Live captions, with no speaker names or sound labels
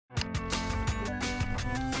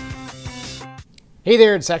Hey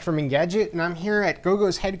there, it's Zach from Engadget, and I'm here at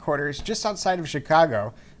Gogo's headquarters just outside of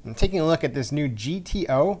Chicago. I'm taking a look at this new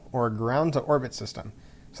GTO, or Ground to Orbit system.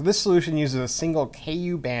 So this solution uses a single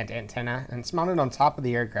KU band antenna, and it's mounted on top of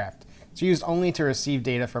the aircraft. It's used only to receive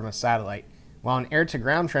data from a satellite, while an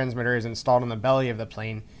air-to-ground transmitter is installed on the belly of the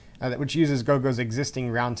plane, which uses Gogo's existing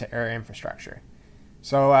ground-to-air infrastructure.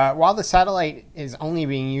 So while the satellite is only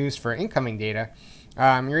being used for incoming data,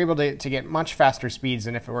 you're able to get much faster speeds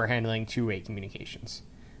than if it were handling two-way communications.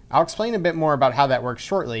 I'll explain a bit more about how that works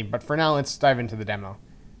shortly, but for now let's dive into the demo.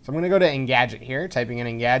 So I'm going to go to Engadget here, typing in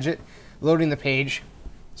Engadget, loading the page.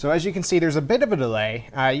 So as you can see, there's a bit of a delay.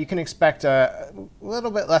 You can expect a little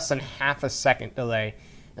bit less than half a second delay.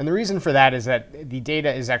 And the reason for that is that the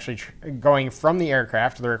data is actually going from the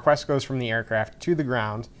aircraft. The request goes from the aircraft to the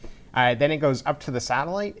ground. Then it goes up to the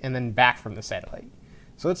satellite and then back from the satellite.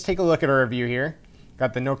 So let's take a look at our review here.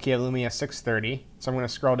 Got the Nokia Lumia 630. So I'm going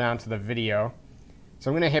to scroll down to the video. So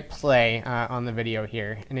I'm going to hit play on the video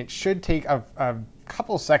here. And it should take a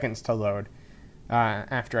couple seconds to load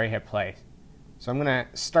after I hit play. So I'm going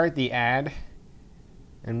to start the ad.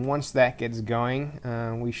 And once that gets going,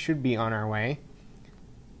 we should be on our way.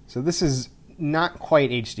 So this is not quite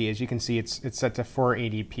HD. As you can see, it's set to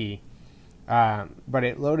 480p. But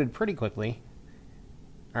it loaded pretty quickly.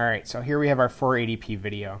 All right, so here we have our 480p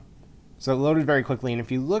video. So it loaded very quickly, and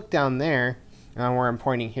if you look down there, where I'm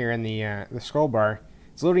pointing here in the scroll bar,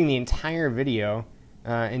 it's loading the entire video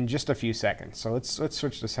in just a few seconds. So let's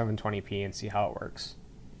switch to 720p and see how it works.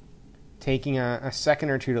 Taking a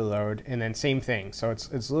second or two to load, and then same thing. So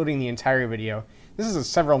it's loading the entire video. This is a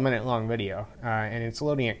several minute long video, and it's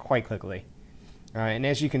loading it quite quickly. And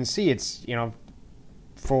as you can see, it's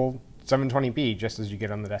full 720p just as you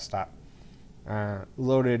get on the desktop.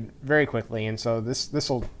 Loaded very quickly, and so this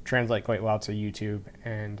will translate quite well to YouTube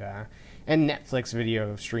and Netflix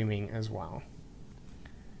video streaming as well.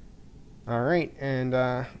 All right, and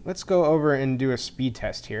let's go over and do a speed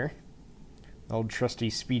test here. Old trusty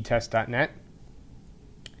speedtest.net.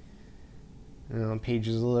 Page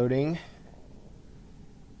is loading.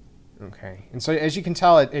 Okay, and so as you can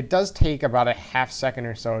tell, it does take about a half second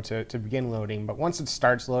or so to begin loading, but once it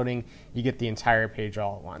starts loading, you get the entire page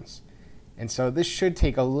all at once. And so this should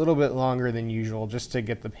take a little bit longer than usual just to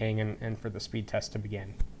get the ping and for the speed test to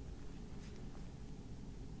begin.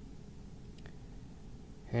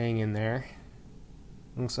 Hang in there.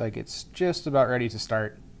 Looks like it's just about ready to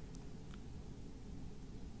start.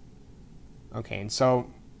 Okay, and so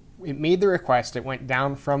it made the request. It went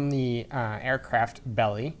down from the aircraft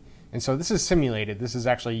belly. And so this is simulated. This is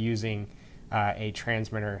actually using a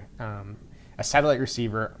transmitter, a satellite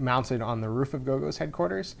receiver mounted on the roof of Gogo's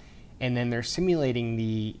headquarters. And then they're simulating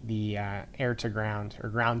the air-to-ground or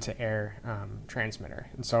ground-to-air transmitter.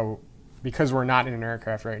 And so because we're not in an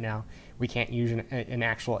aircraft right now, we can't use an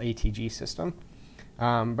actual ATG system.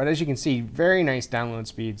 But as you can see, very nice download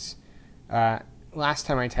speeds. Last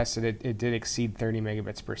time I tested it, it did exceed 30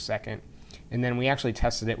 megabits per second. And then we actually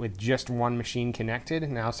tested it with just one machine connected.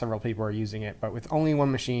 Now several people are using it, but with only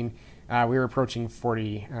one machine, we were approaching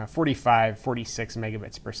 45, 46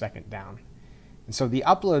 megabits per second down. And so the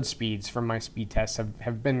upload speeds from my speed tests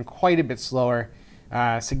have been quite a bit slower,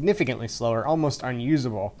 significantly slower, almost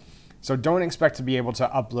unusable. So don't expect to be able to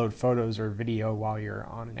upload photos or video while you're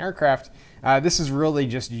on an aircraft. This is really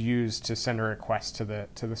just used to send a request to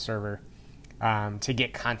the server to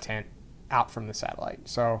get content out from the satellite.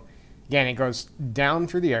 So again, it goes down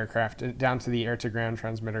through the aircraft, down to the air-to-ground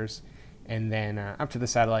transmitters, and then up to the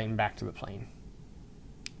satellite and back to the plane.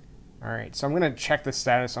 All right, so I'm going to check the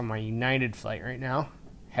status on my United flight right now,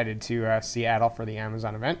 headed to Seattle for the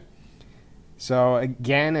Amazon event. So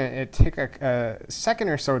again, it took a second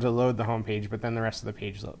or so to load the home page, but then the rest of the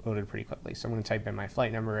page loaded pretty quickly. So I'm going to type in my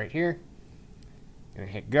flight number right here, and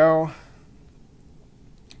hit go.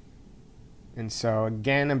 And so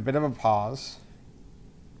again, a bit of a pause.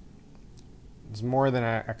 It's more than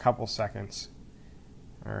a couple seconds.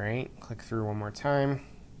 All right, click through one more time.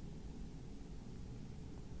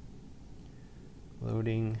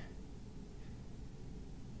 Loading.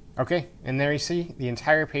 Okay, and there you see the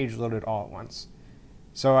entire page loaded all at once.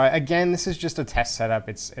 So again, this is just a test setup.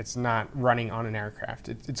 It's not running on an aircraft.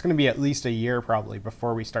 It's going to be at least a year probably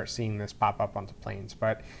before we start seeing this pop up onto planes.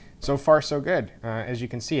 But so far so good. As you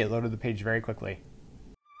can see, it loaded the page very quickly.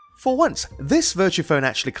 For once, this Virtuphone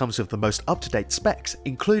actually comes with the most up-to-date specs,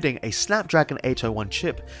 including a Snapdragon 801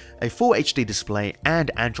 chip, a Full HD display,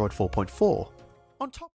 and Android 4.4. On top